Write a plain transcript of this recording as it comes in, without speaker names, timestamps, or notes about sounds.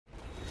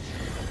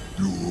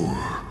You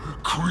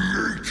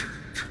created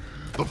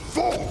the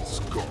false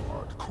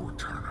god,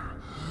 Cortana.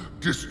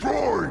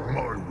 Destroyed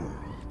my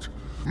world,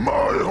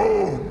 my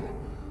home.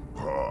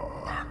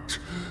 But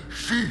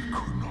she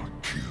could not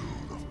kill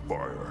the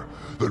fire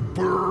that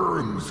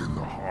burns in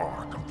the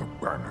heart of the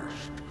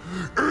banished.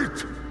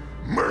 It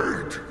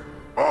made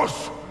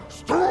us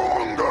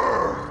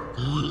stronger.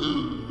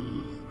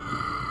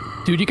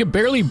 Dude, you can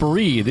barely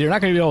breathe. You're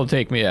not gonna be able to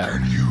take me out.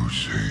 And you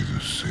say the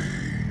same.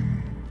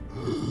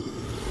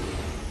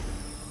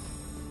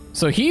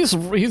 So he's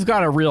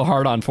got a real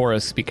hard on for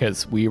us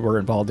because we were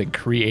involved in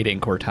creating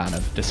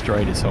Cortana,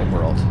 destroyed his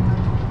homeworld.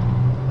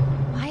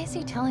 Why is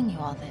he telling you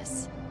all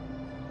this?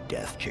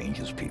 Death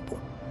changes people.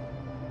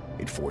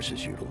 It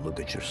forces you to look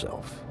at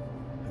yourself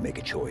and make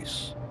a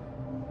choice.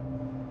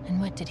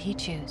 And what did he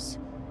choose?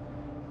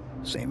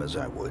 Same as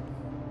I would.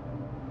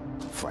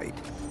 Fight.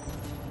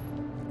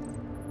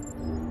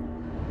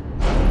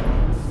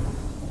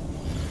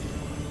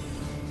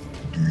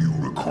 Do you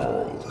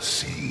recall the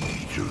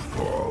siege of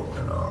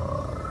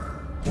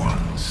Valkanar?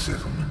 One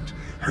settlement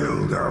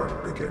held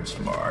out against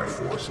my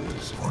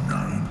forces for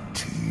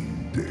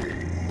 19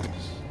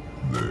 days.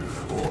 They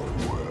fought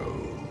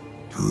well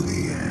to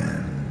the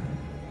end.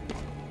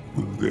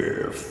 But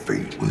their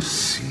fate was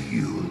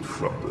sealed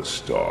from the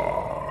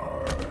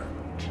start.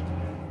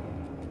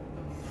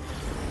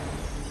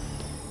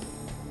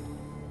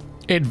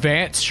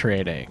 Advanced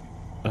trading.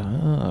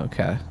 Oh,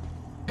 okay.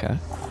 Okay.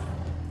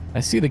 I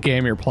see the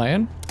game you're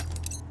playing.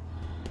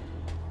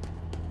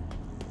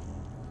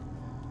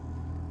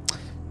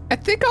 I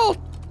think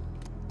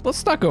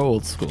let's not go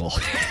old school.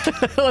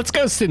 Let's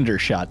go Cinder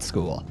Shot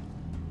school.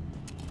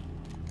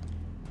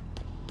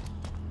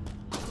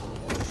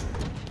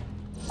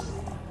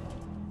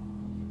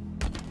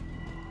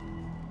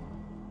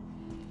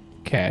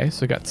 Okay,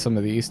 so got some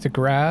of these to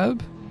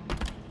grab.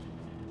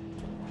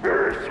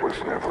 This was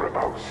never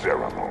about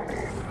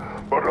ceremony,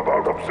 but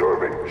about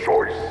observing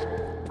choice,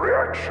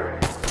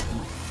 reaction,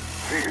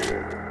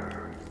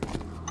 fear.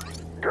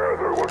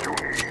 Gather what you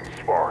need,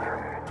 Spartan.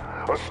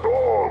 A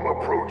storm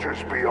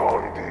approaches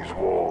beyond these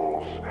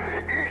walls.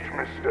 Each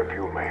misstep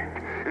you make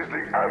is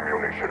the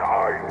ammunition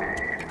I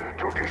need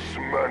to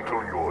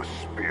dismantle your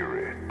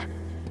spirit.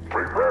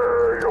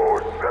 Prepare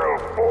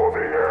yourself for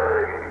the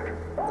end.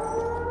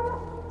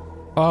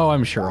 Oh,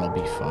 I'm sure I'll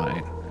be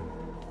fine.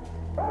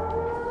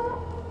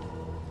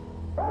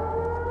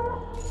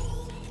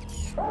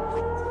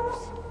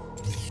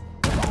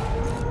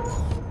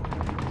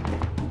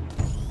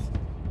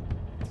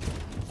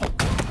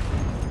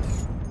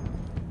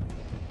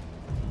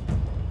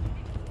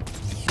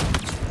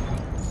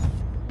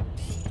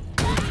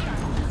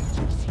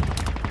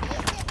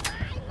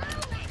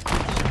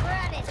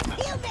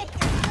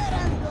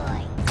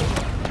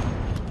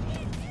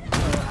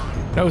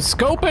 No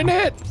scoping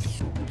it.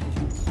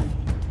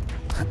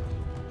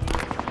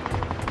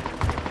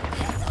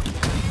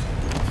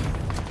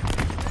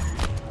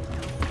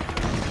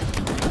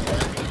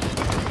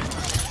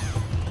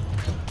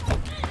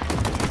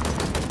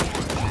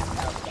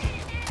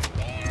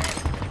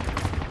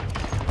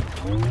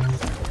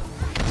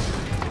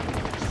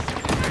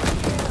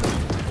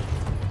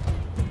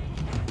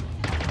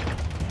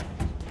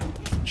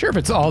 Sure, if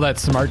it's all that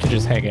smart to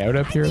just hang out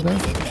up here, though.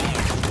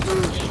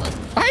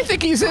 I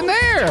think he's in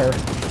there.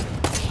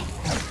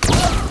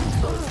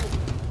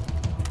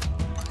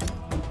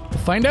 We'll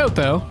find out,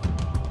 though.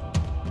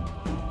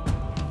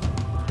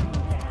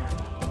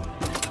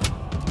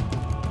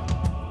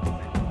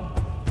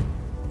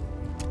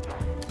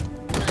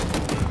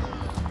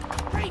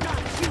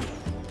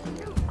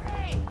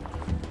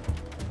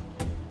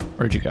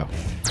 Where'd you go?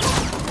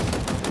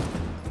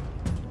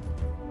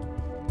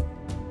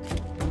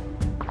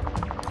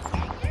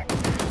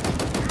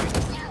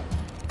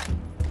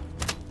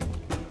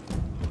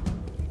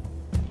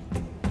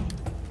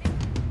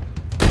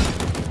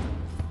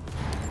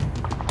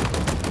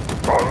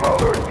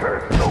 Another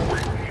test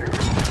awaits you.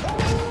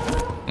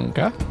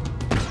 Okay.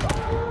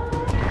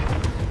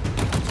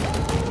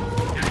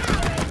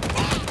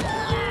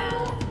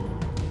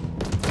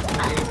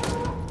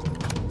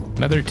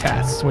 Another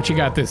test. What you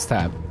got this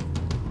time?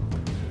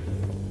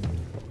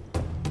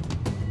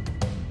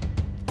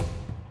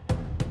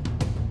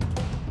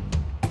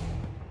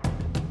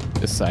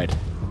 This side.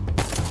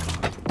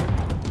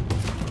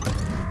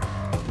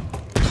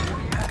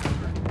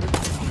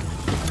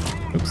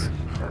 Oops.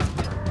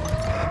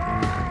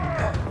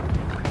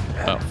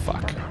 Oh,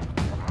 fuck.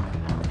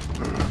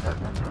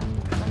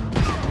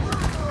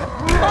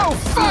 Oh,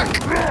 fuck!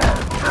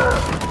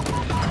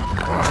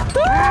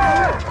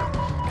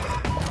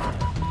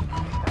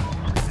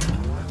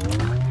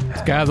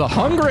 These guys are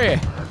hungry.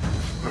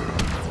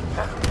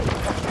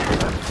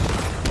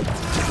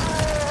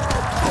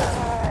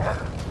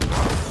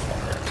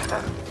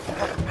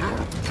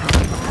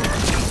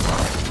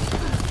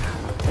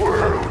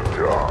 Well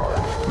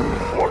done.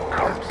 What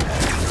comes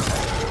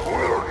next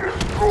will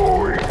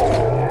destroy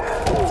all.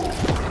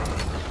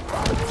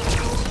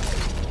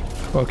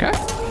 Okay.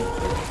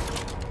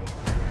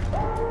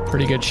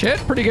 Pretty good shit,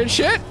 pretty good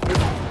shit.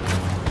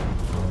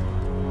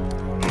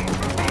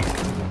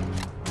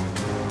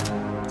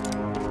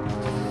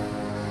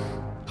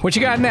 What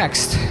you got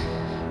next?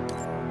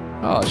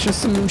 Oh, it's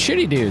just some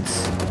shitty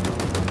dudes.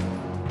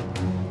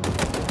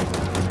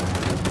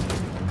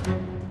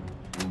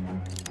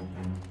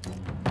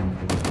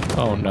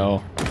 Oh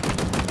no.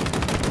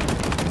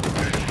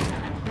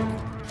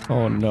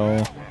 Oh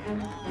no.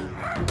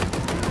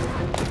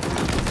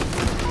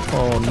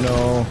 Oh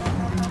no.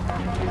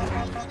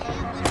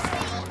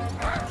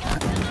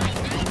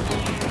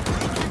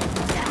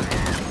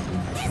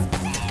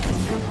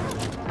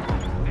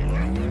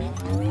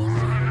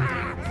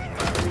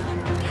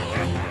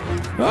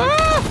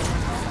 Ah!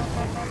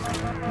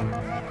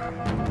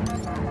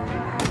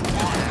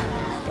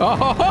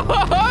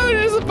 Oh,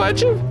 there's a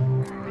bunch of...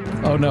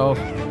 Oh no.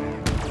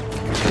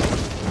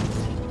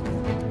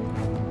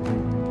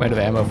 Might have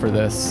ammo for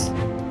this.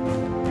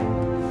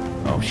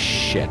 Oh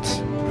shit.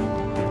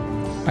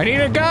 I need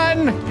a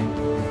gun!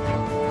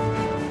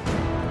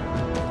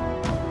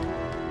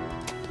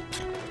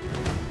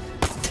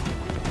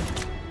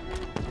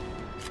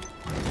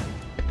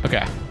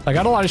 Okay, I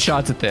got a lot of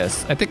shots at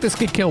this. I think this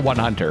could kill one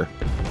hunter.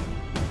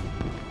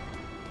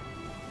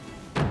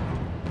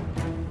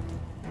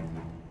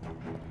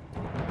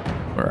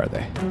 Where are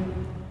they?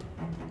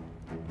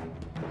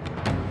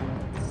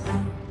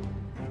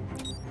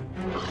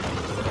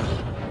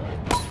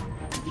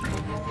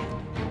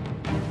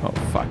 Oh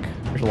fuck,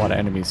 there's a lot of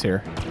enemies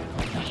here.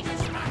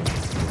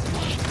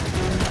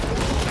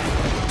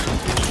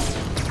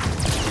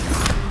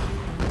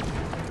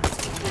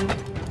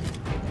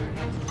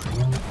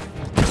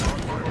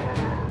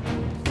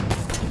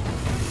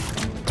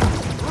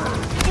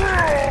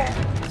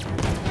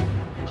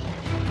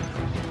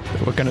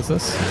 What gun is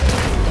this?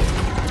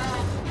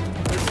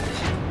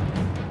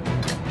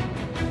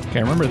 Okay,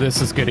 remember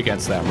this is good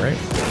against them, right?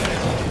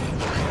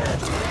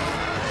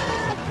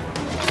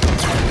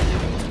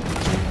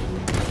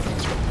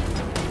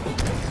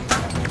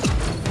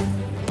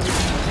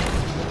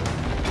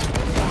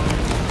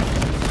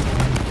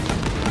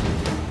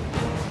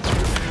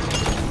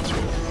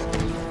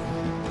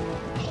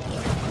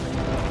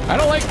 I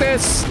don't like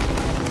this!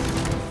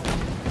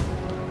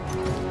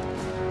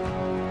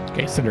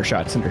 Okay, cinder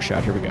shot,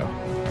 here we go.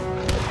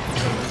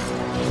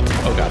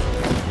 Oh god.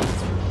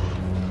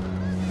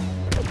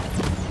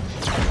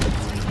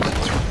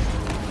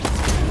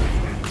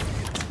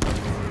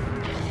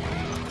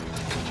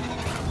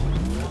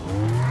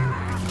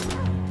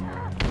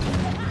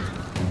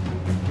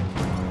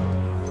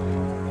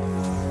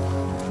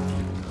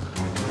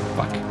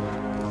 Fuck.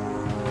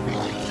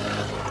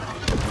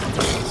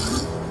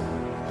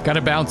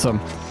 Gotta bounce them.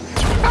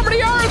 How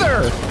many are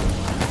there?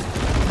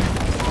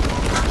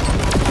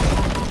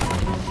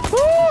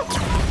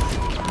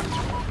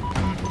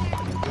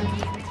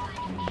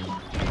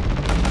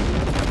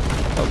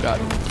 Oh god.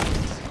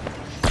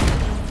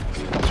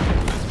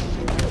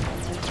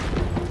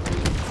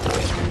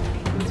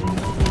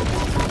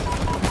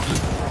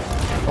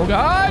 Oh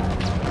god!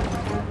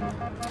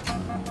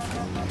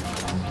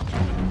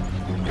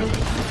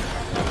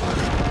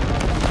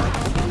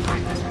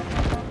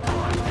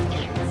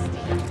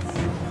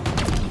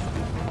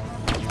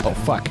 Oh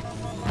fuck.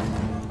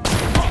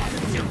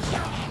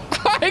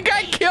 I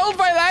got killed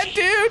by that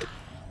dude!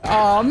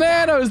 Oh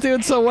man, I was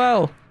doing so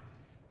well.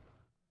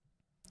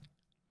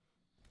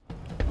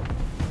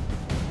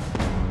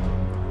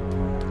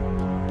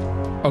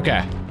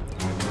 Okay.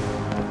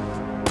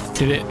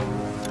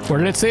 Where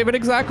did it save it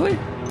exactly?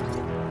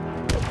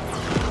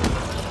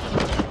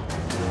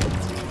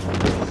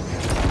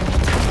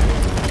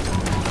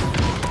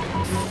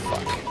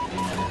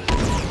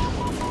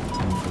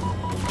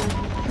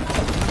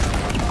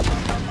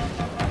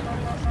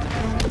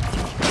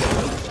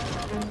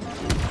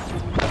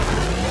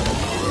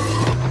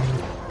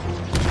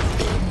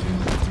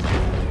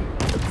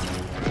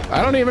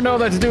 I don't even know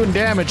that's doing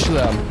damage to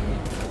them.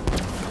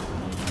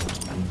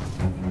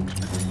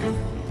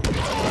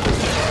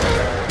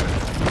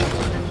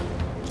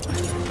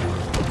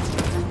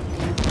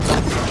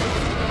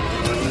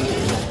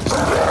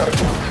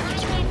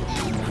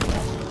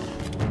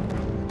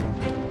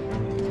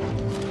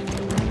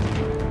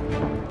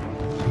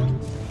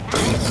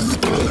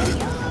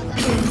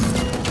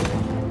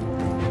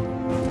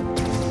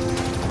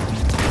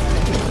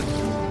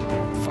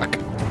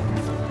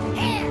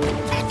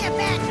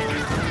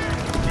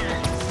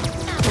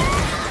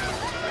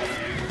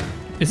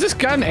 Is this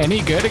gun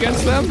any good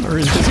against them, or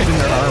is it just hitting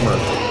their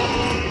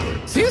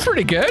armor? Seems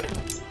pretty good.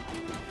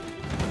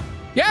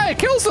 Yeah, it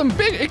kills them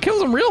big. It kills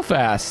them real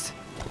fast.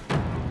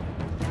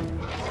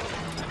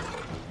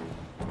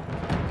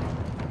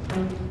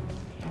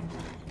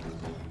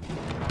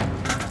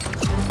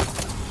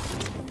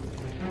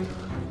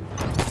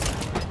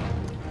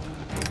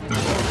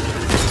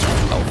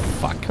 Oh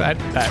fuck!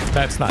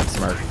 That's not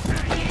smart.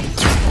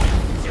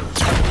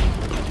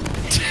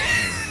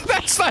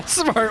 That's not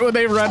smart when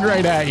they run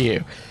right at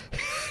you.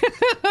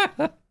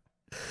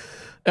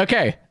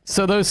 Okay,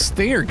 so those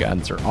Stinger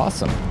guns are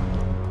awesome.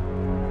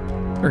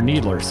 Or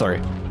Needler,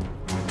 sorry.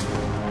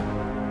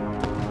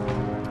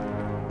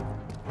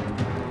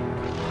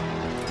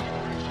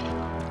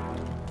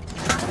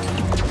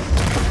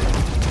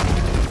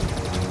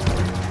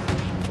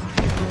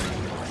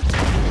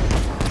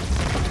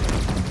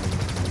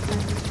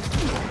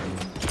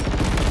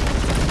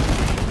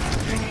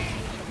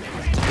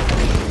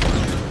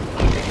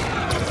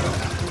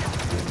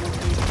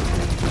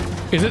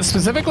 Is it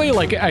specifically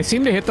like I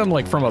seem to hit them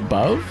like from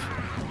above?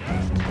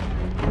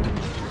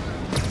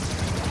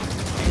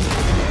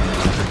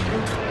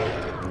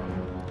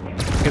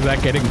 Is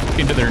that getting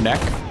into their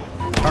neck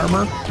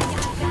armor?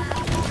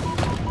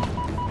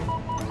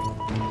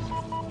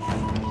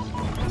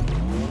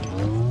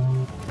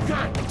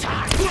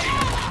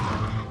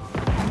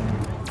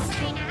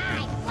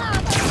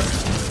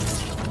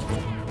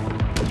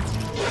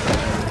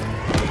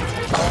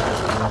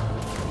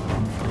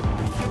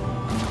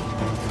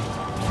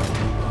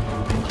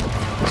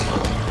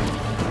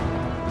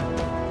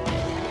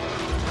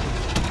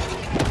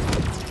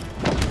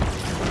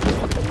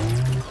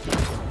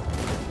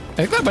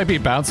 I think that might be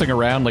bouncing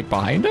around like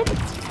behind him.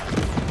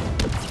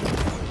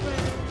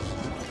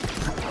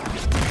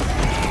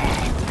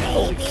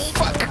 Holy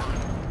fuck!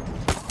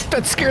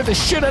 That scared the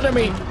shit out of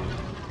me.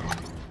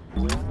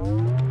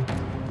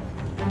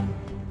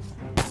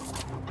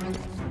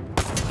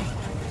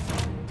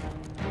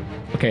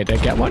 Okay, did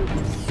I get one?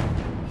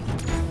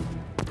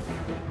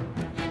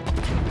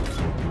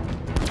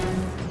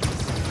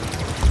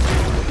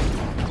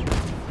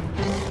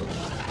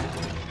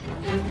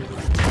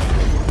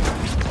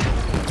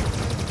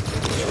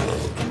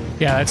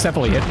 Yeah, that's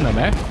definitely hitting them,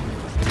 eh?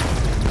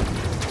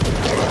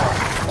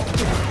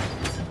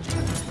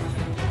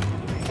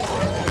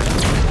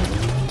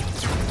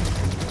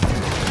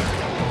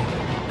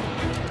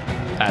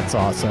 That's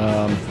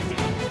awesome.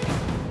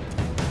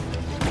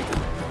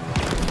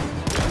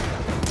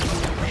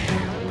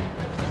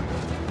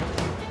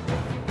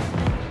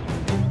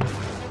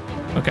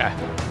 Okay.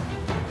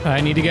 I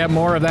need to get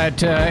more of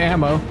that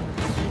ammo.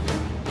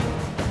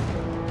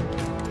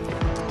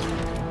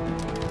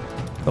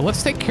 But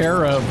let's take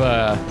care of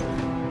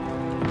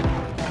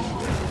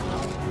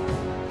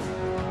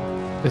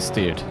this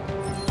dude.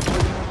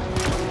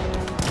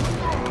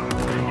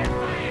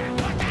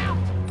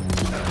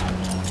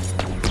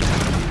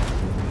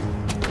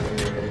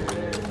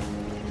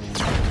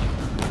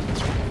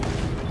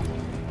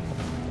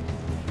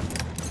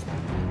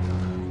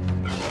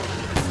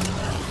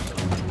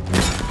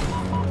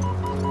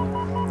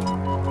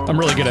 I'm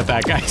really good at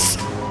that, guys.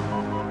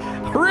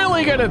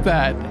 Really good at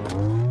that.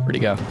 Where'd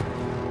he go?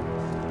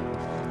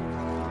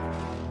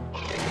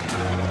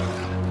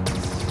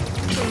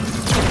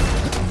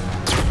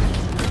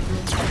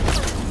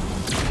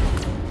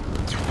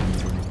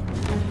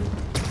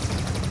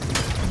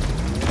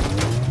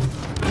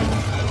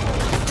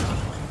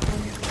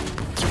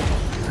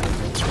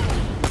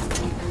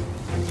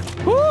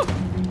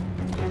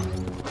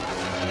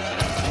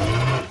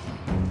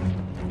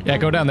 Yeah,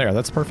 go down there.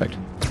 That's perfect.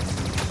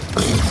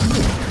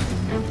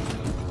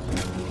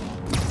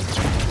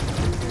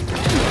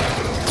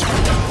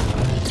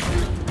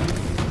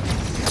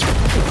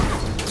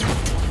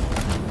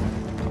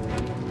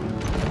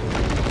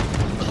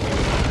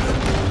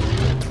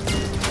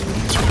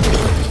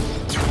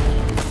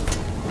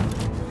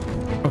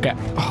 Okay.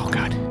 Oh,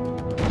 God.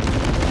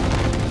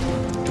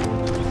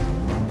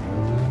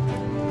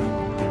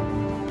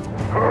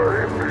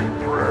 I'm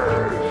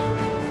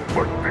impressed,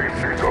 but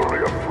this is only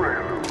a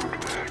prelude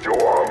to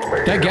our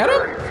main Did I get him?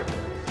 event.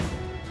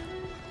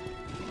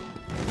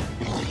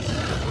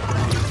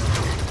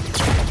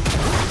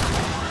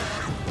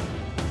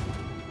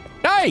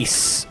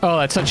 Nice! Oh,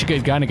 that's such a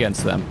good gun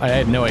against them. I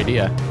had no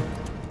idea.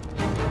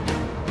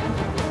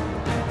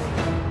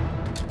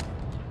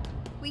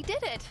 We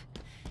did it.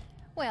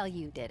 Well,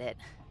 you did it.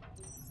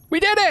 We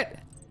did it!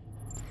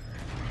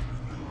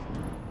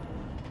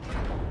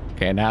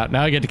 Okay, now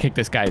I get to kick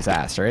this guy's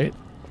ass, right?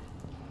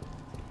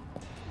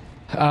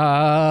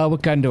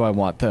 What gun do I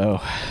want,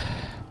 though?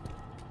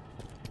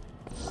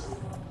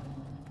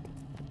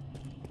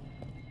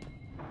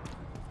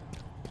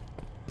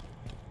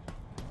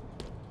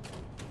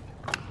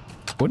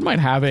 Wouldn't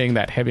mind having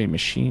that heavy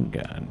machine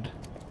gun.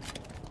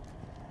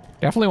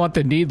 Definitely want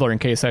the Needler in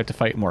case I have to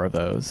fight more of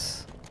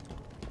those.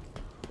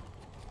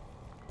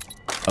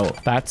 Oh,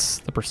 that's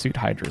the Pursuit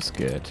Hydra's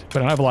good, but I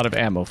don't have a lot of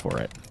ammo for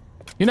it.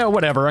 You know,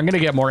 whatever. I'm gonna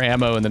get more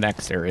ammo in the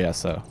next area,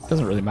 so it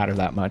doesn't really matter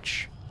that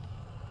much.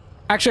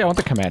 Actually, I want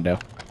the Commando.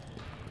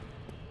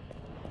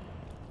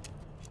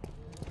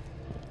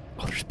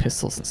 Oh, there's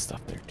pistols and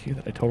stuff there too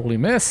that I totally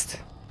missed.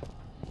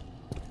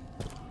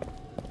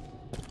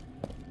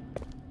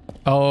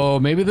 Oh,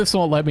 maybe this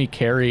won't let me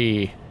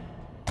carry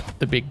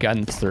the big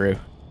guns through.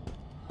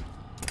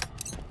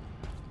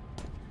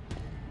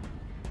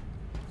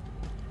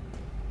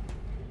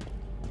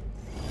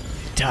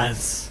 It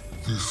does.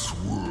 This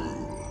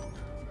world,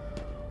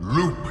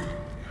 looping,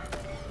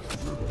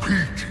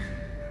 repeating,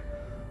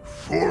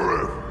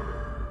 forever.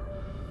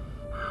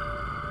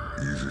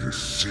 Is it a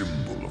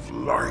symbol of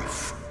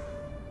life,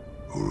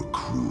 or a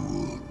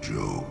cruel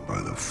joke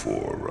by the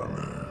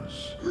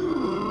Forerunners?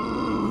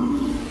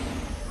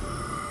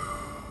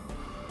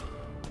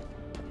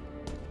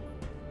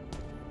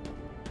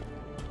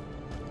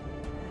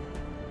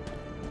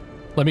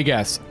 Let me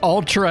guess.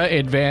 Ultra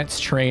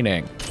advanced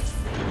training.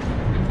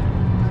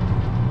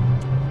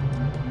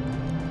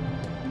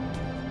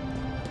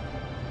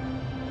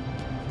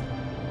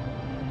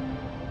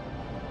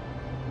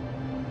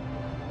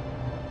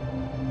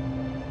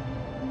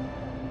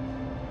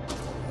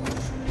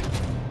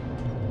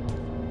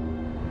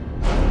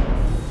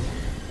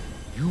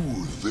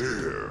 were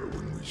there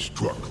when we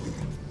struck the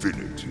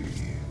Infinity.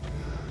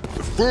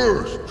 The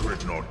first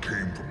dreadnought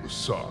came from the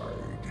side.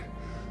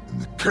 In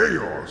the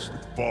chaos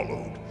that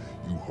followed,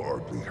 you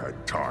hardly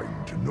had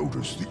time to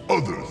notice the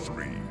other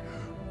three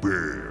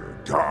bear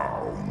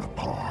down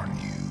upon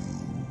you.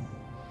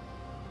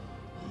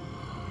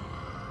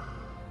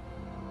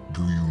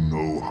 Do you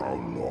know how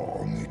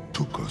long it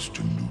took us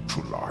to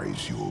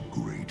neutralize your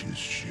greatest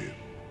ship?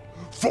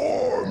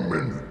 4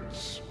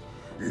 minutes!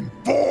 In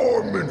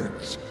 4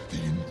 minutes,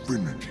 the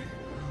Infinity,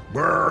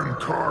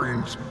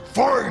 mankind's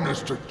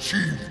finest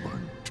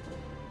achievement,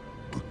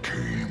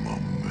 became a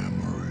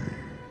memory.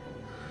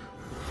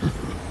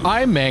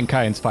 I'm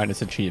mankind's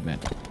finest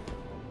achievement.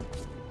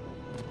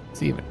 What's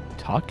he even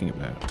talking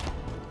about?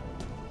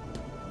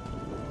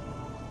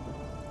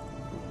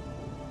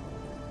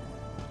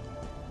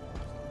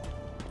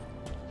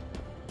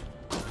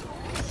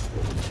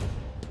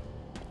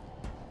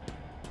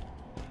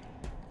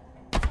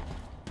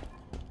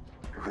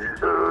 The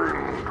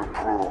end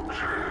approaches.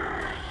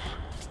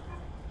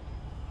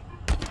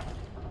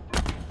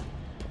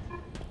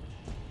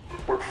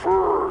 But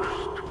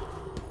first,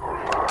 a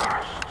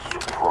last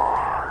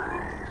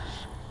surprise.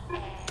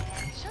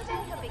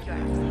 Showtime, how big your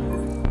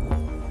arms.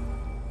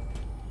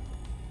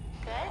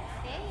 Good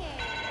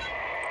singing.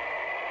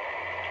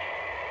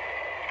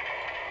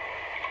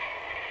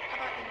 How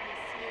about we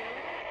miss you?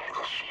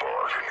 The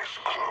Spartan is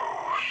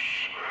close.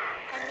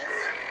 The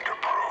end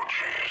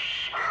approaches.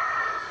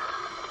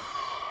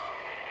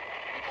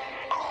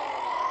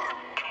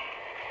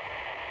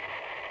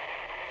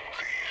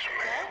 These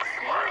may be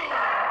my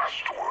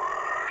last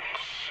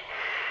words.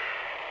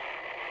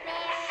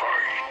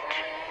 Fight,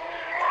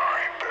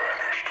 my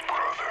banished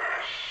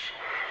brothers.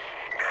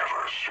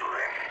 Never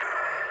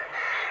surrender.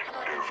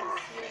 Never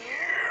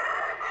fear.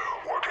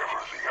 Whatever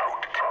the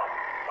outcome,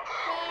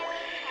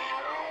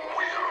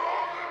 we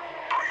will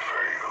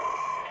prevail.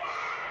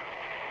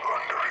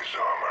 Under his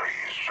armor,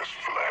 he's just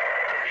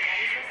flesh.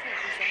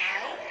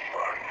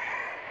 Human.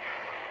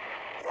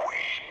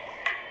 Weak.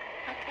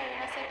 Okay,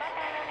 now say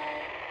bye-bye.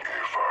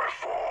 If I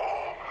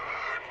fall,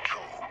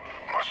 two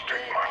must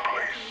take my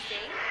place.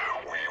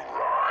 We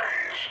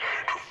rise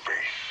to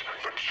face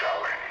the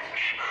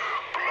challenge.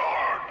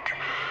 Blood,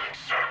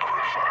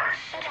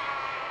 sacrifice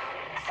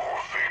for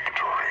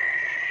victory.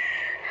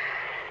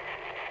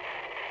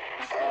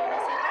 Okay, now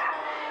say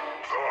bye-bye.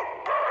 The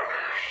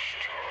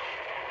banished.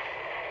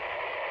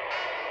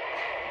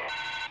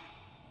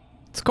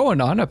 What's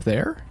going on up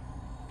there?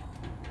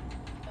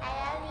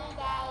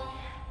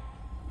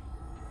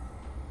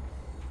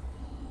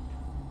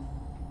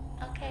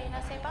 Okay,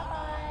 now say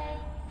bye-bye.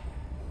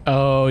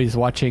 Oh, he's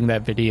watching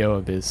that video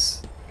of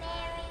his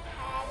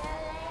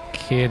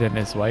kid and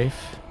his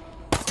wife.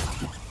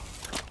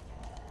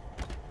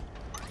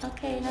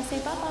 Okay, now say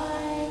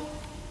bye-bye.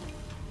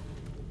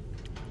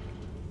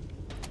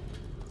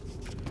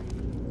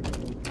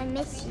 I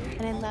miss you.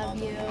 And I love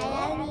you. I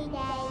love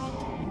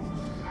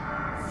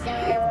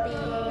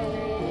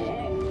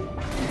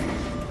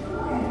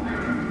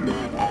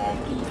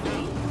you,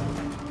 Daddy.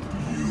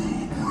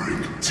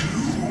 Break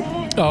two.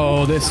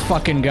 Oh, this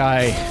fucking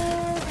guy.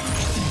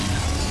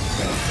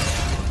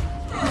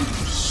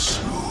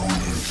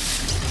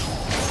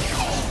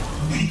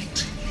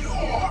 Meet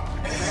your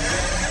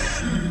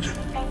end.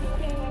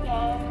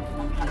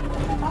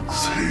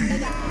 Say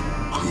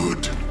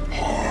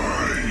goodbye.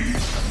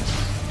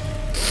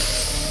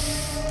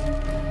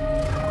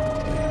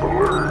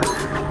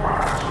 Blade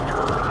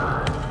Master.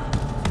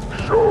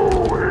 Show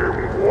him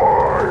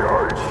why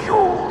I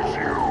chose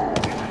you.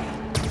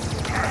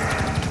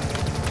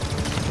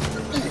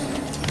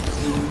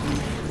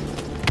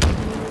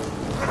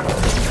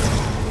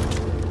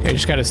 You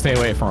just gotta stay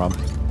away from him.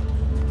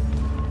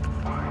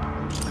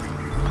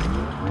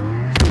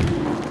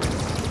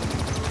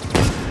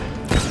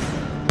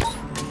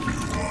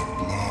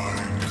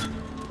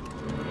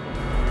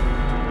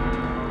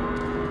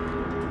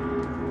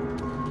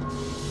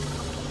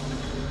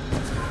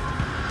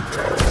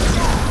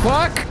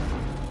 Fuck!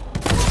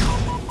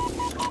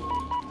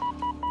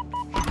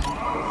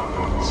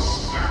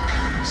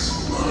 Seconds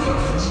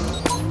left.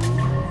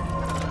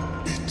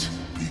 It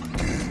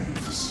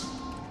begins.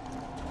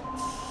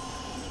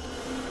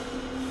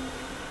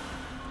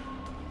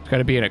 It's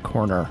gotta be in a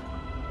corner.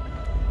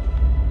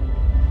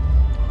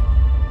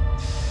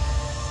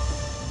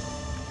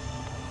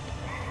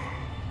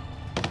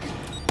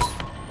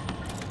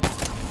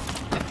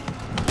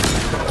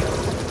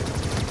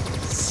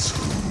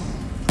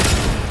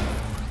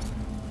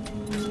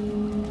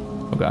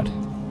 Oh god.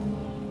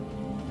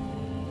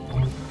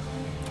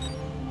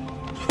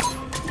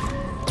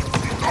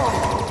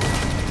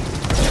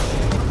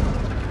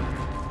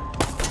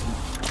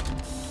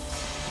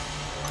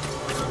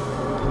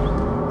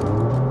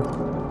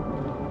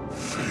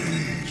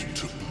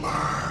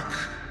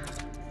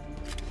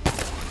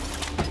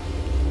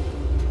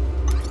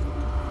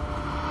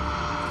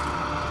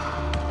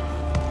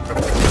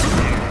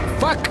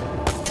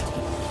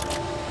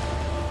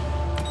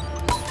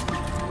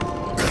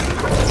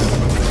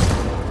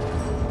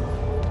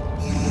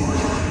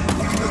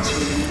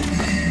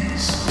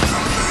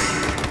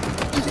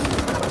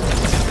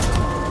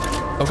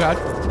 Oh god.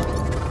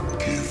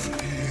 Give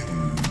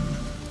in.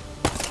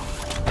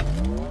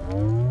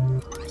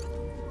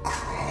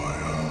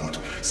 Cry out,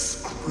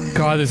 scream.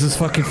 God, this is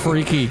fucking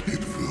freaky. It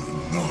will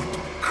not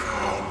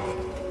come.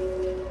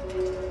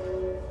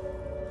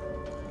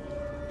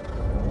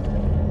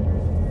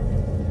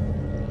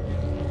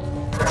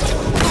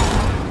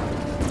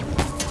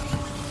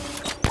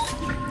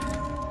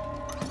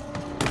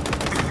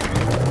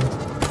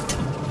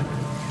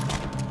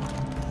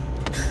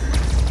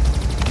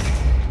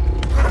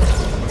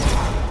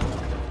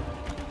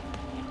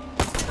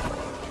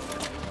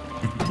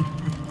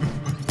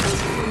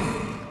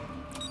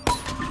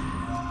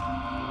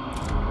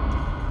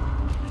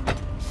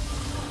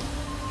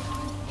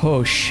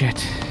 Oh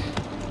shit.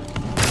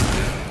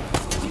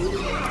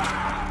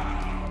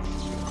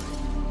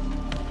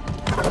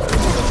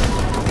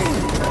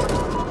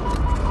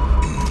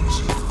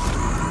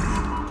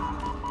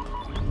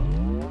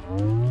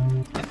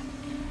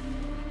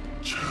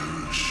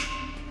 Cherish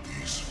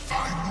these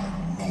final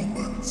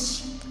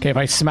moments. Okay, if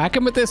I smack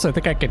him with this, I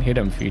think I can hit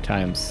him a few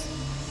times.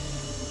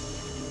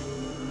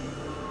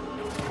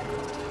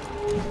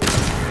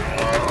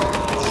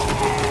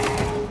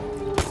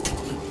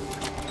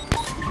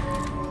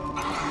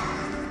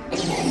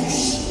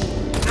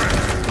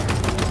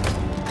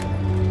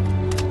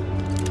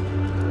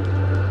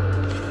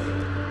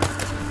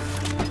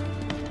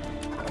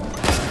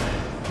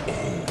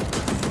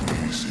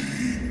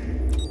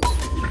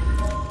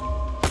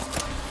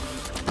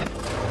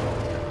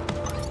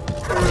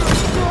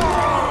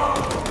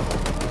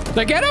 Did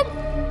I get him?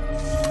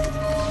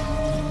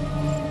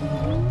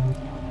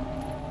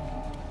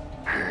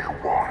 He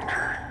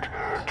wanted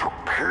to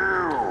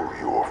kill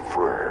your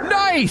friend,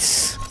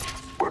 Nice!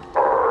 but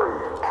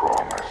I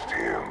promised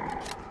him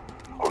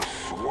a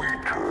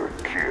sweeter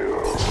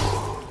kill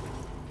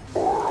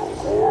or a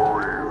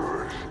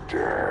warrior's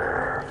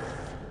death.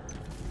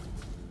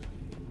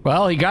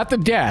 Well, he got the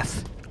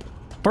death.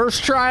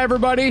 First try,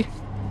 everybody.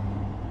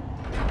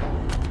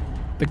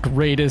 The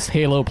greatest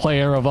Halo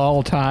player of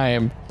all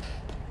time.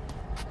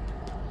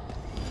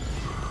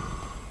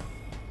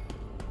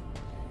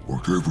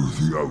 Whatever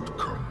the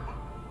outcome,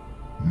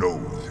 know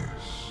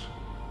this.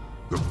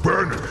 The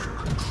Banished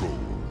control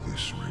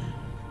this ring.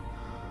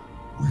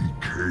 We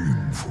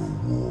came for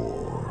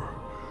war.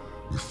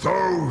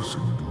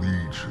 1,000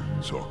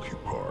 legions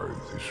occupy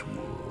this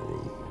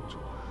world.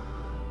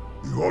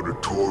 The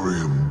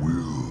Auditorium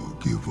will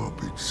give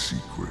up its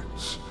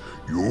secrets.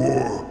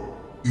 Your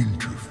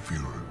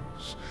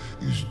interference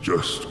is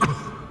just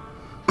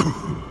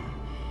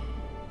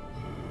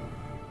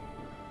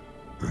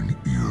an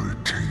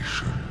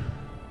irritation.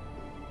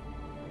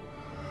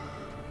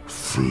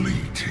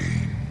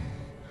 Fleeting.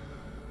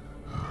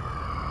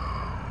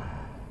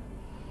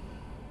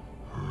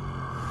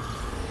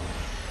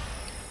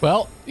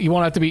 Well, you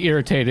won't have to be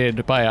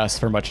irritated by us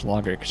for much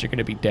longer because you're going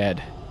to be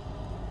dead.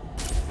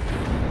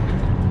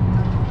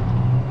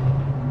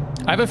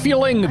 I have a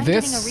feeling I'm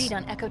this... getting a read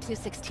on Echo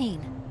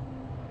 216.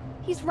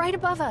 He's right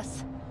above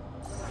us.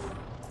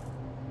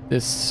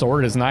 This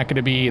sword is not going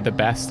to be the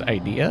best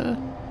idea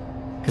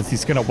because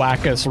he's going to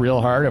whack us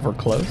real hard if we're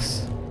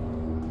close.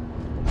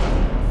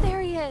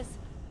 There he is.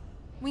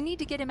 We need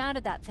to get him out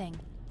of that thing.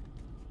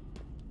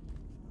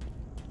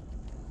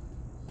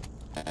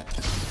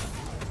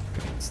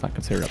 It's not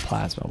considered a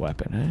plasma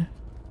weapon, eh?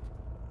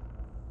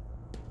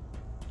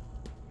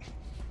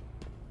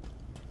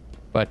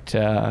 But,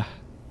 yeah,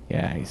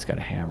 he's got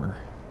a hammer.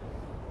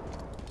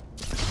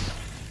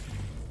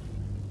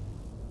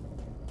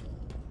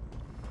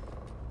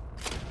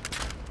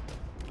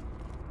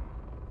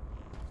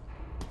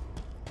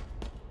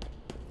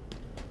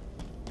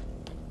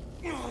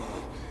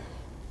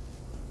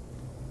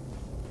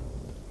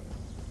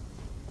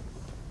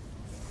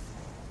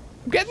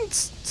 I'm getting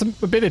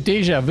a bit of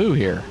deja vu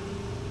here.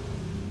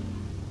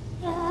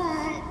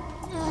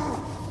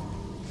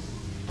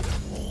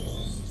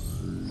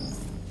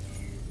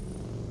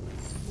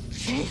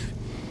 Chief,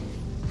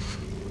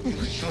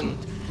 you shouldn't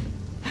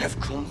have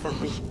come for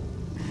me.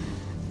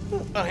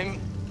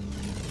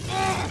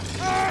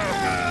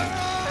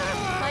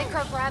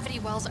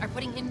 Microgravity wells are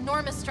putting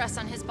enormous stress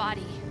on his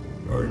body.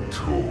 I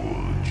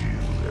told you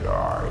that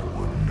I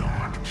would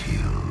not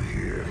kill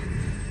him.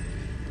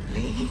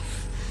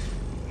 Leave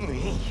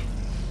me.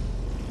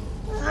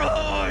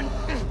 Run!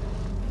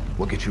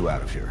 We'll get you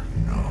out of here.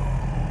 No,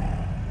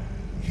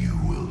 you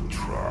will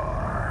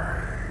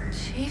try.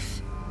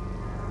 Chief,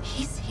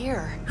 he's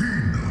here. He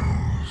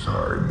knows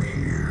I'm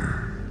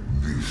here.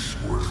 This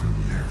was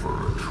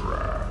never a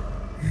trap.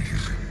 It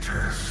is a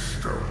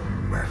test of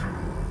metal.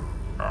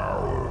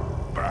 Our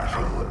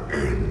battle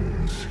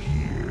ends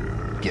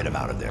here. Get him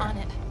out of there. On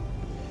it.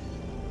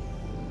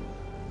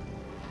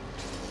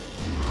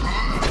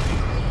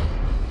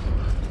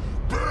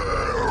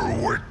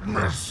 Bear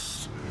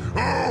witness.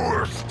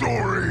 Our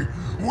story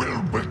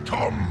will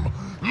become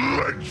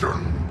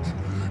legend,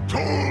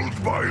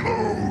 told by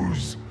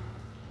those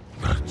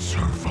that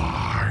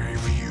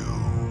survive you.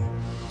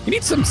 You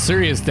need some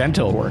serious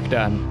dental work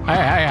done. I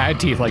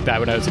had teeth like that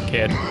when I was a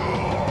kid.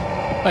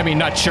 I mean,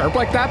 not sharp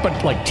like that,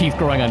 but like teeth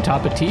growing on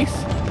top of teeth.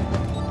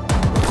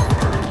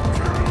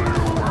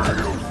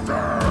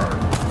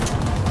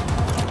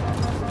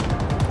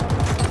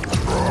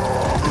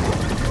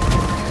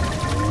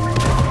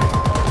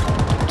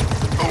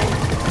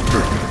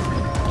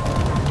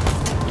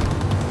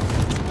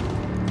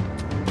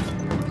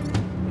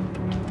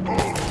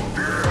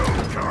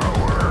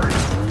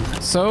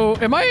 So,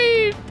 am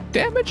I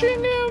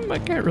damaging him? I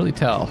can't really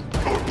tell.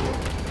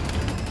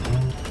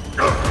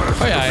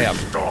 Oh yeah, I am.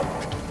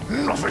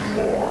 Nothing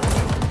more.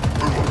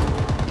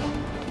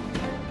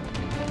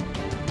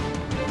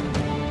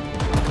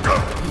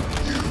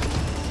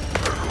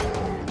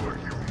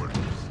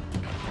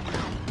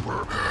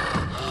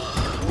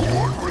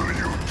 What will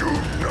you do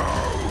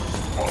now,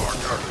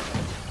 Spartan?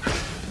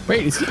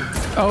 Wait, is he?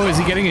 Oh, is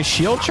he getting his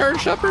shield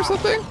charged up or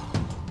something?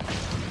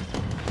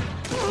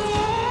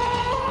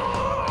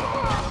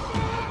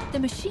 The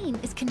machine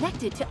is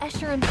connected to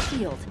Escherum's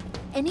shield.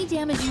 Any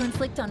damage you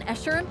inflict on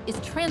Escharum is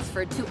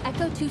transferred to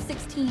Echo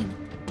 216.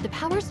 The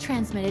power's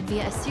transmitted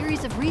via a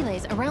series of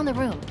relays around the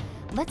room.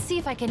 Let's see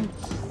if I can...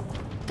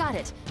 Got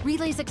it.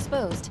 Relay's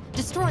exposed.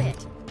 Destroy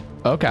it.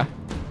 Okay.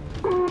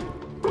 You know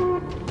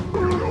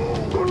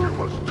what you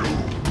must do.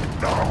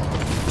 Now,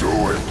 do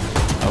it.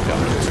 Okay.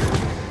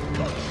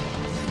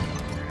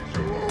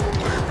 You'll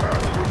only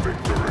path to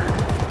victory.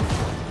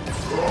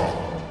 Oh,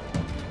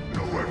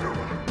 nowhere to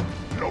run.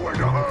 Nowhere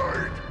to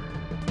hide.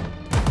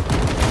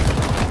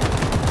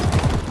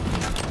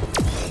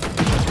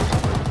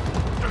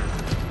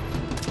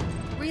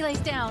 Relay's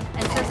down,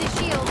 and so's his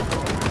shield.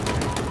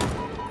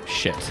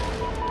 Shit.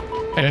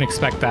 I didn't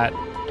expect that.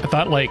 I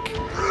thought like...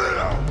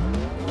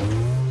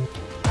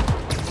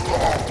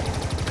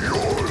 Your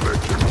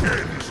legend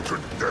ends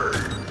today.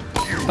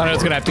 I thought I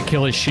was gonna have to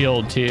kill his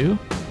shield too.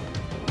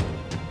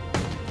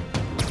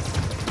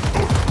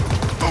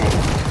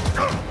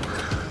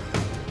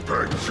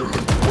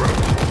 Excellent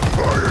weapon.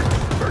 I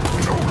expect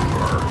no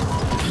less.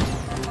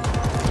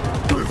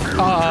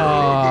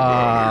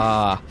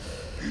 Ah.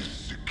 Is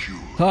secure.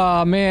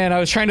 Oh man, I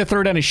was trying to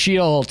throw down a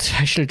shield.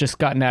 I should have just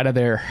gotten out of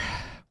there.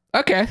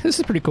 Okay, this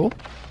is pretty cool.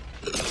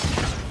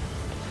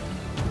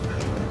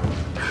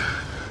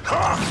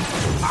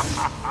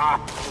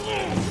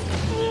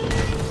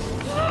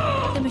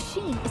 The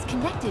machine is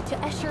connected to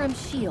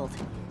Escherum's shield.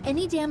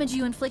 Any damage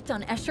you inflict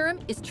on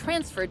Escharum is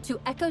transferred to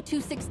Echo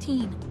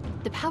 216.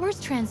 The power's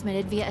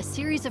transmitted via a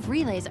series of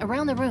relays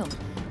around the room.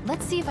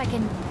 Let's see if I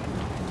can...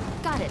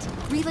 Got it.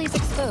 Relay's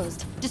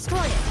exposed.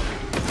 Destroy it.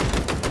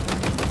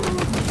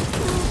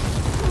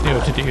 Knew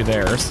what to do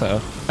there, so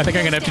I think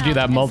I'm gonna have to do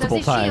that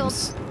multiple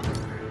times.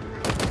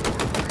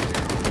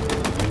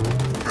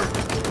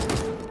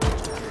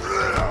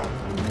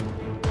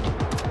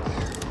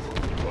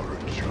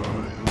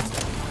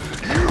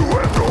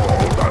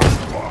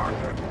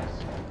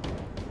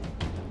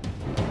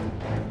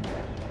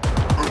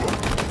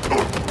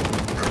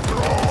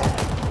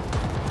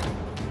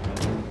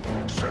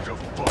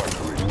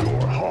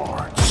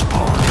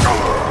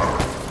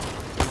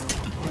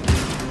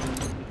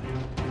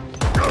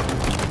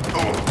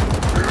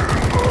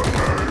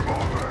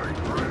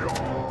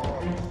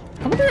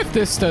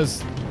 This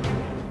does...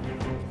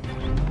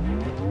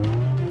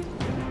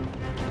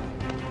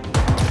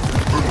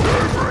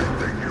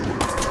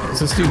 Does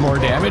this do more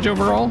damage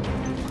overall?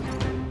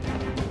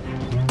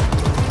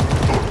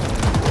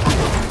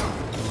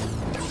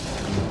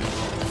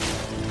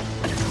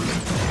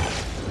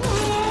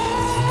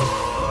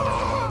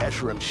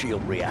 Escharum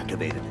shield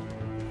reactivated.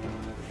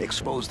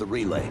 Expose the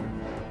relay.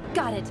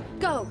 Got it.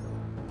 Go.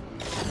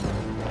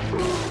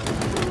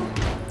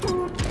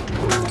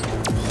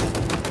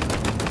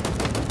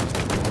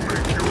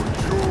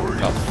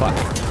 Oh, fuck.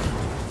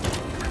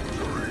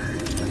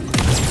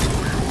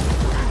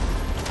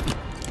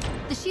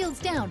 The shield's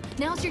down.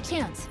 Now's your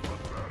chance.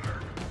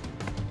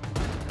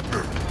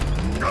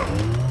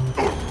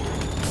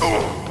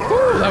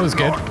 Ooh, that was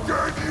good.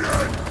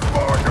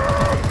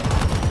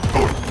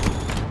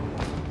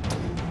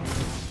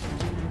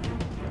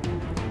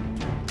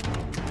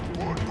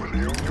 What will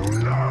you do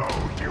now,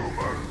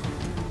 human?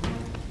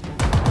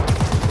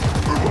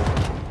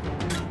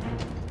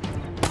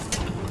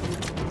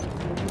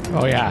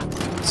 Oh yeah.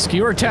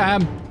 Skewer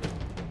time.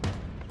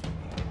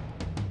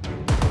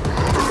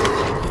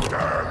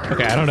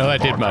 Okay, I don't know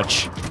that did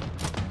much.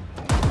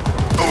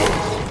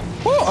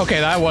 Oh, okay,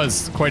 that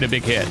was quite a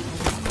big hit.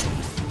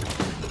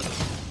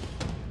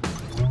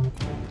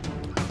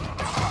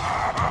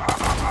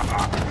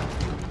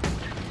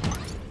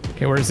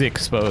 Okay, where's the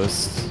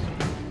exposed?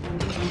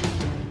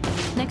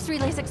 Next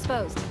relay's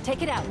exposed.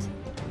 Take it out.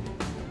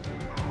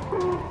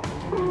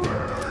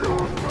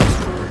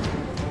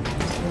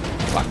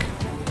 Fuck.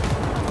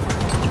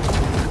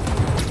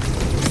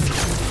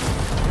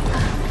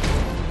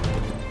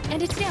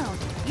 And it's down.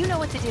 You know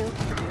what to do.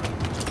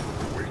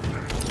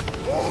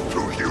 All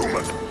too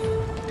human.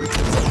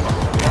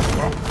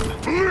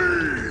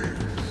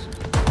 Please.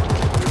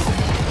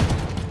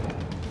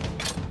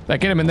 That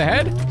get him in the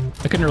head?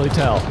 I couldn't really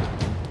tell.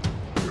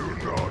 Do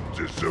not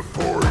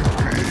disappoint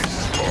me,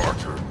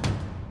 Spartan.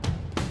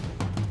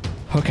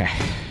 Okay.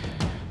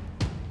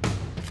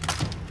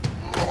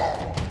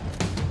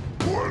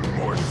 One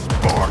more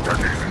Spartan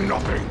is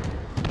nothing.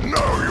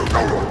 Now you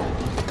know.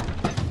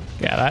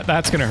 Yeah,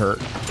 that's gonna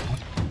hurt.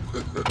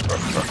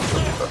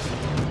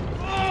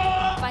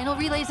 Final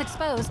relay's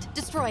exposed.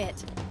 Destroy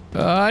it.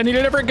 I need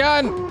a different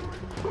gun.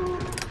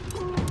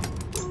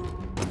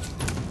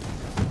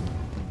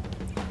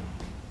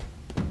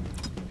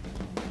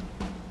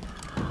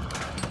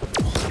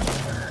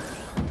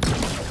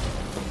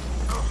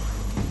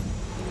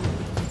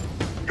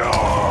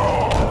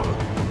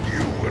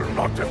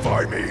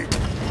 Defy me.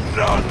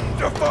 None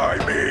defy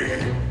me.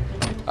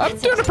 I'm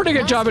doing a pretty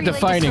good job at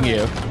defying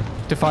you.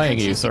 Defying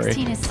you, sorry.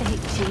 16 is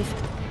safe, Chief.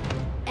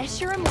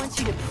 Escharum wants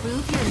you to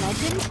prove your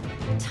legend.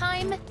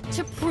 Time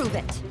to prove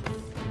it.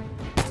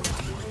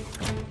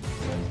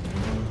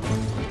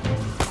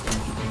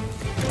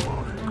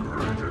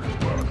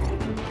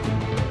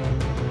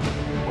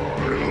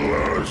 My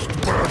last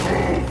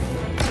battle.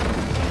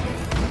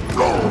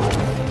 No.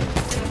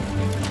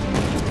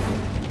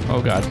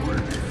 Oh god.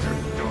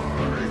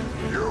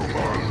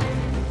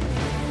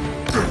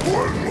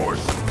 One more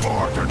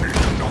Spartan is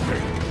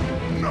nothing.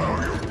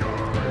 Now you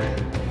die.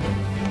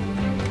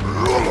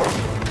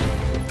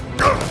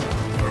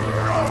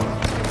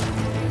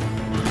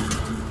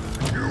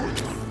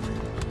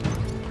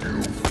 You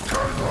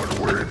cannot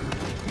win.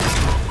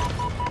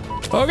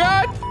 Oh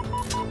god!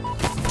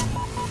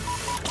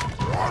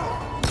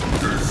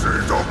 This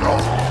is a blow.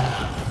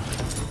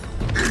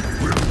 It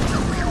will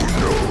do you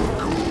no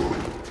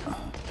good.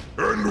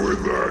 And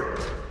with that,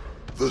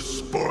 the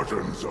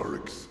Spartans are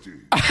extinct.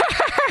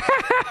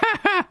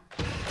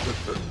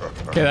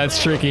 Okay,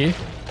 that's tricky.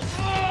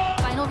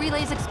 Final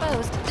relay's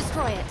exposed.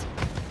 Destroy it.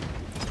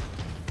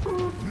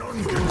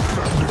 None can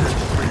stand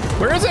against me.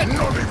 Where is it?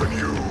 Not even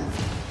you.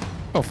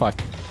 Oh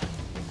fuck.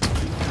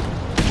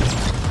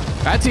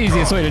 That's the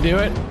easiest way to do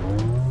it.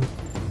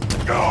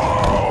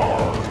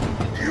 No!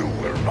 You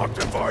will not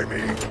defy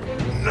me.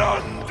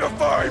 None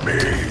defy me.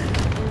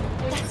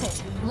 That's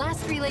it.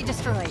 Last relay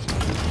destroyed.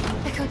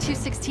 Echo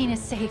 216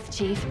 is safe,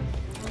 Chief.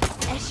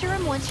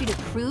 Escharum wants you to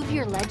prove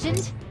your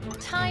legend.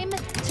 Time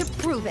to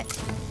prove it.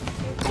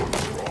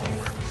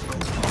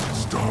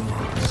 Stop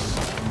us.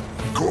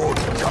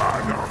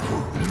 Cortana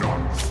could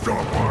not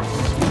stop us.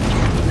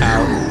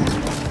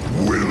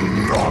 You will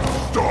not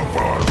stop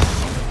us.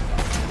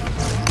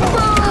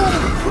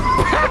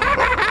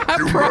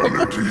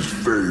 Humanity's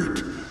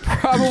fate.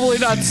 Probably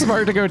not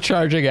smart to go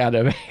charging at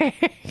him.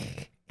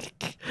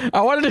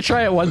 I wanted to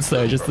try it once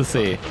though, just to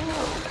see.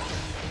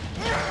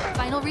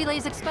 Final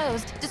relay's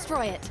exposed.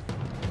 Destroy it.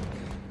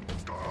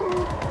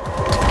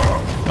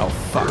 Oh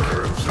fuck.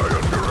 Perhaps I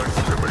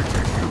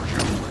underestimated you,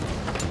 human.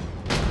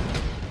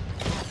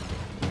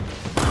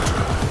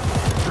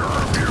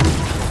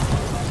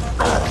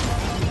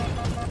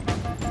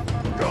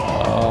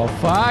 Oh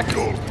fuck.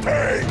 You'll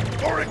pay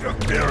for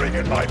interfering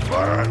in my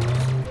plans.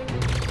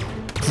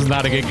 This is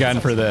not a good gun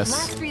for this.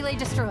 Last relay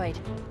destroyed.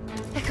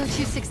 Echo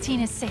 216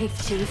 is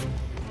safe, Chief.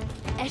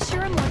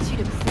 Escharum wants you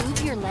to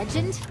prove your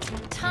legend.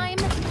 Time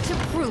to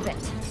prove it.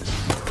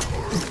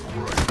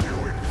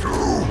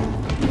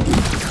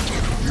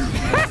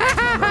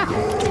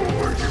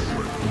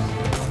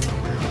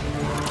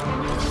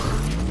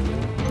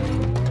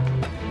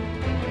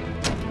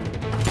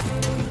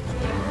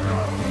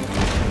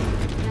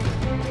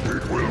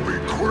 It will be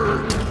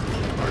quick.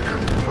 I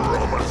can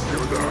promise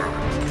you that.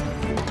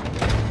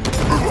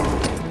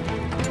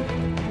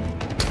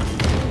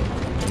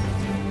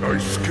 I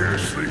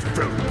scarcely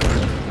felt it.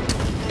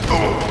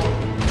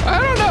 I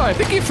don't know, I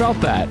think he felt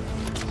that.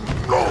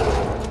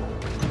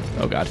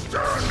 Oh god.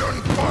 Stand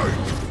and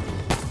fight.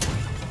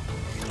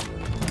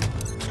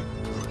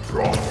 The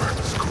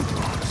prophets could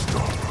not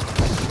stop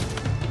us.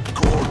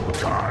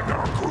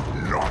 Cortana could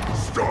not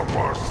stop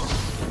us.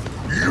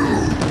 You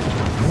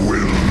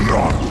will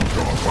not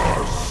stop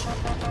us.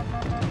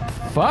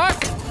 Fuck!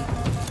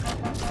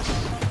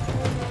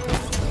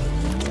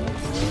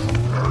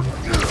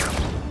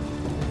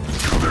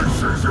 This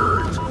is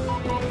it.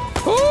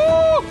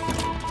 Ooh!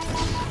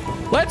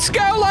 Let's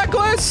go,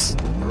 Luckless!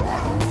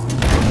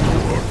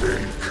 Of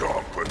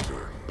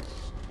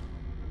incompetence.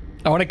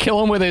 I want to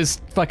kill him with his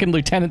fucking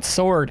lieutenant's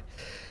sword.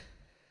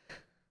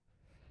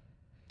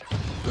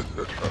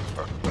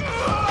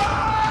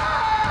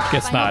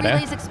 Guess Final not, eh?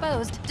 relay's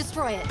exposed.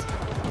 Destroy it.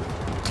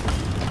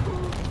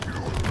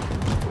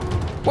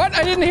 What?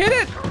 I didn't hit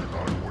it?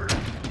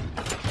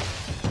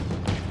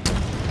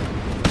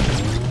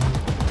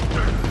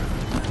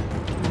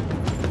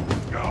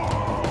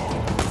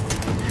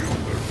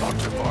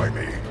 Defy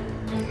me.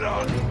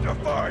 None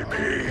defy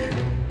me.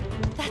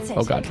 That's it.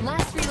 Oh god.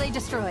 Last relay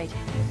destroyed.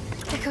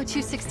 Echo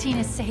 216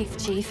 is safe,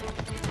 Chief.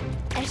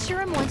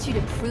 Escharum wants you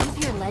to prove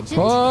your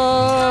legend.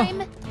 Oh.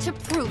 Time to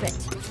prove it.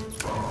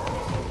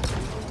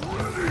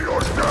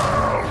 You're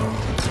down.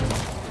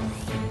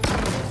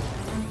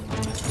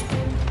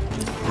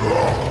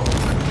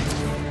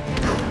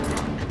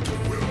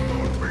 Will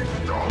not be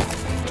stopped.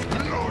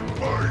 Not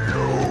by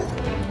you.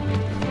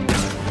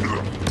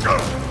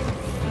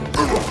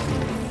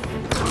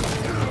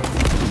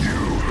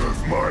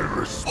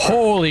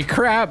 Holy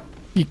crap!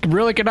 You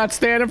really cannot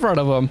stand in front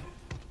of him.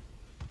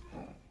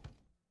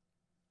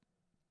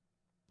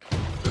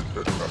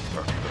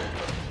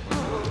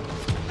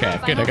 Okay,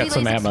 good. I got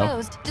some ammo.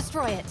 Exposed,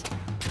 destroy it.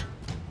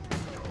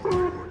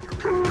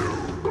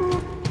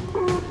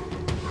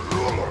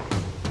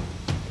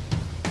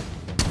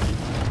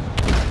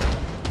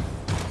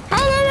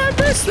 How did I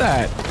miss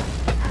that?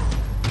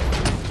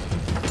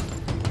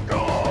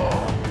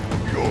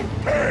 You'll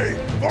pay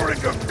for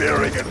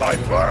interfering in my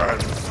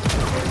plans!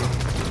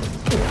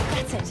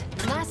 That's it.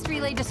 Last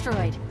relay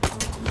destroyed.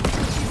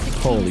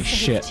 Holy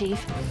shit.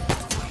 Chief.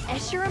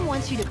 Escharum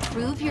wants you to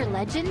prove your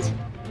legend.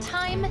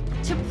 Time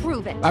to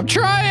prove it. I'm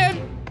trying!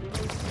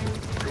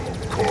 Your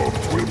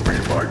corpse will be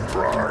my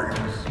prize!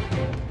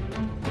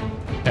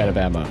 Out of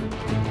ammo.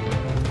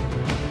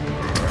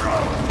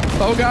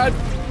 Oh god!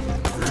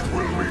 It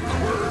will be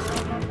quick.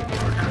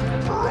 I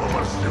can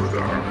promise you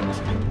that.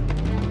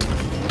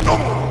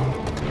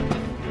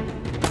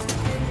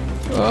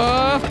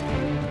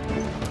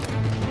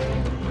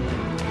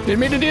 Didn't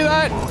mean to do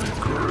that! My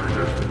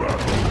greatest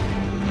battle.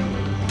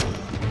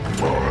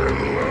 My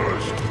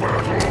last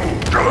battle.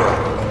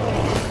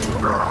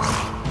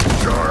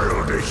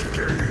 Childish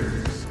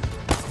days.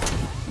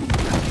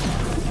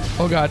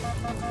 Oh god.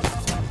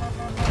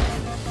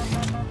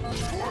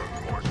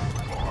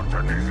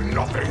 That is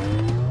nothing.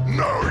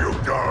 Now you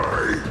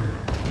die.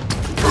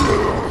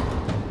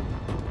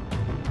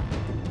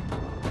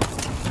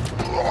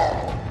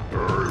 I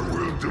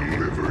will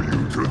deliver you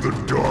to the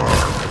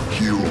dark,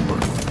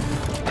 human.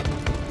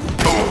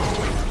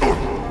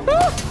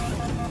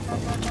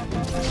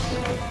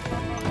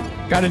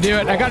 Gotta do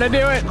it. I gotta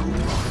do it.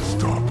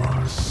 Stop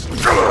us.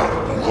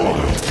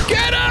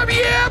 Get him!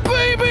 Yeah,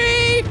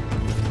 baby!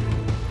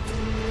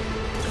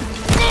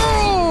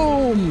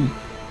 Boom!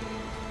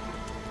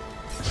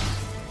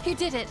 You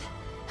did it.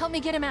 Help me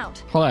get him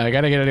out. Hold on, I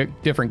gotta get a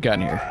different gun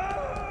here.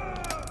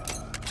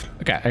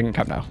 Okay, I can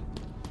come now.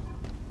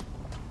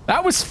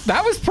 That was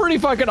pretty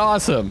fucking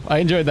awesome. I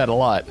enjoyed that a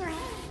lot.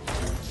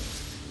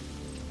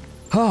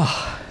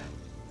 Oh.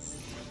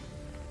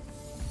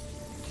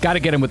 Gotta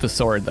get him with the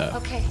sword though.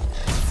 Okay.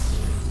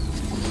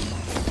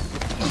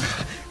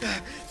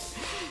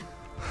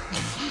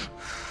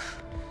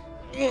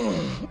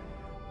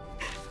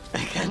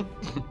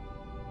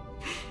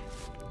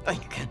 I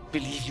can't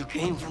believe you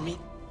came for me.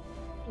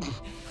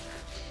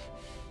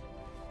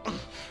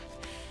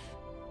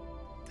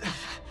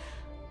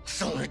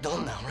 So we're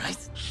done now, right?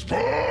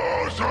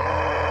 Spartan!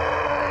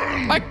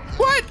 Like,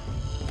 what?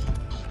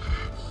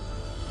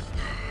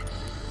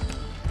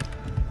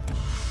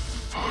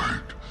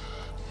 Fight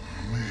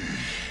me.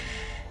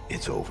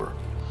 It's over.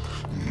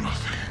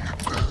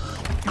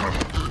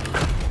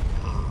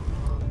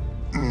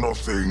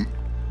 Nothing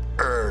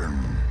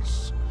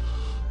ends.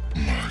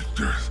 My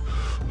death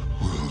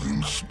will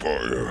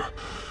inspire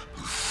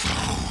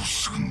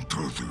 1,000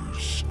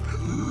 others.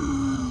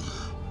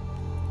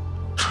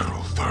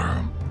 Tell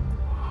them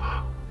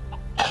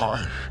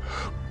I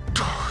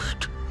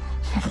died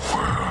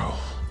well.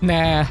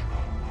 Nah.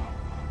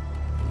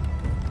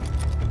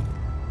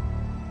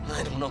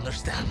 I don't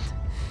understand.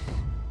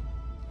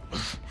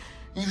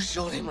 You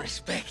showed him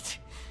respect.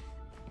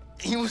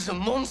 He was a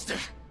monster.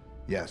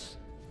 Yes.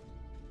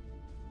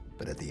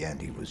 But at the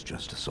end, he was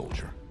just a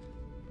soldier.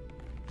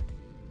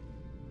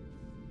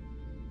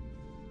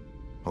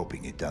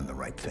 Hoping he'd done the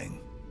right thing.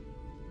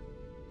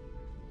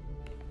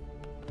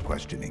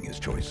 Questioning his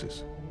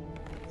choices.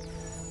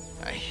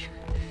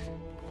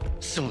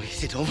 So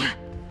is it over?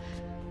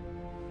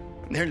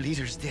 Their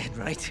leader's dead,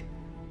 right?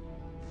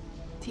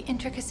 The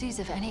intricacies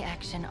of any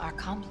action are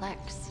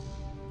complex.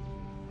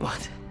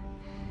 What?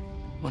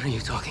 What are you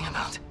talking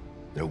about?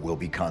 There will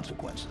be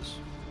consequences.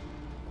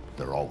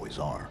 There always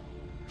are.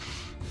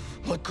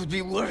 What could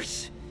be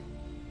worse?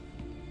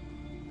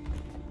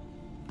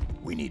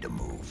 We need to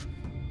move.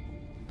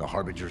 The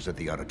Harbinger's at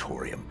the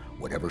auditorium.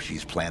 Whatever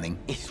she's planning...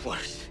 It's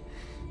worse.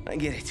 I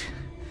get it.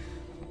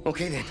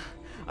 Okay then.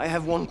 I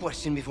have one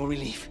question before we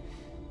leave.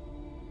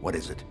 What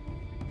is it?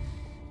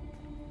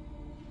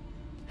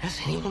 Has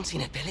anyone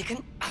seen a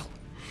pelican? Ow!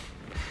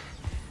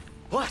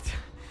 What?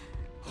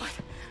 What?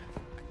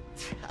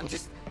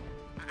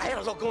 I had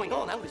a lot going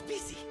on. I was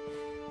busy.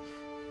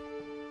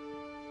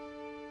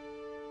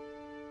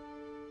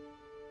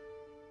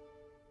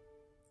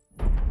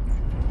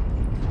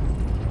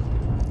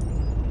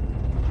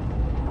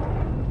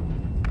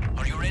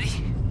 Are you ready?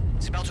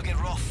 It's about to get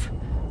rough.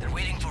 They're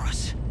waiting for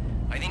us.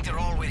 I think they're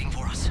all waiting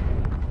for us.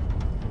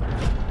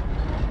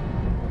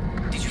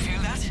 Did you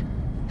feel that?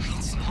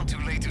 It's not too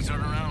late to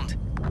turn around.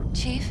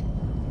 Chief?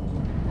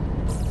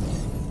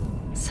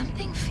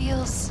 Something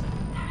feels...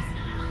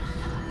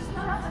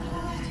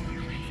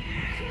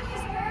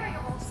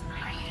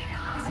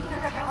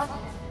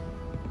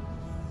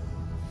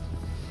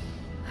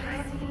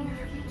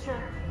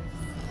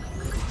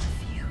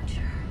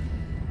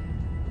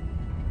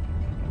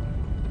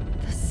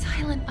 The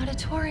silent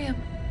auditorium.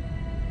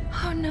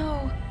 Oh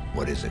no.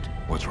 What is it?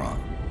 What's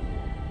wrong?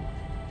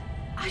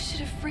 I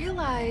should have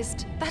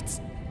realized.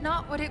 That's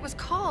not what it was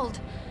called.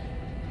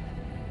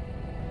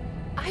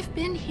 I've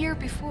been here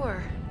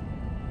before.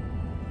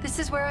 This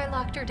is where I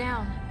locked her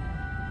down.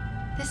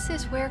 This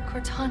is where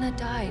Cortana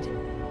died.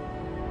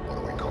 What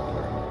do we call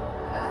her?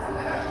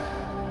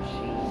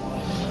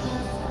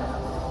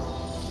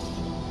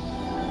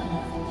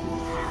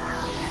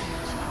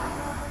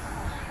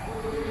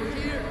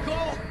 Here,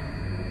 go!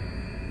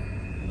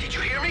 Did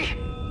you hear me?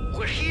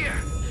 We're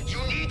here! You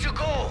need to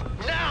go!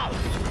 Now!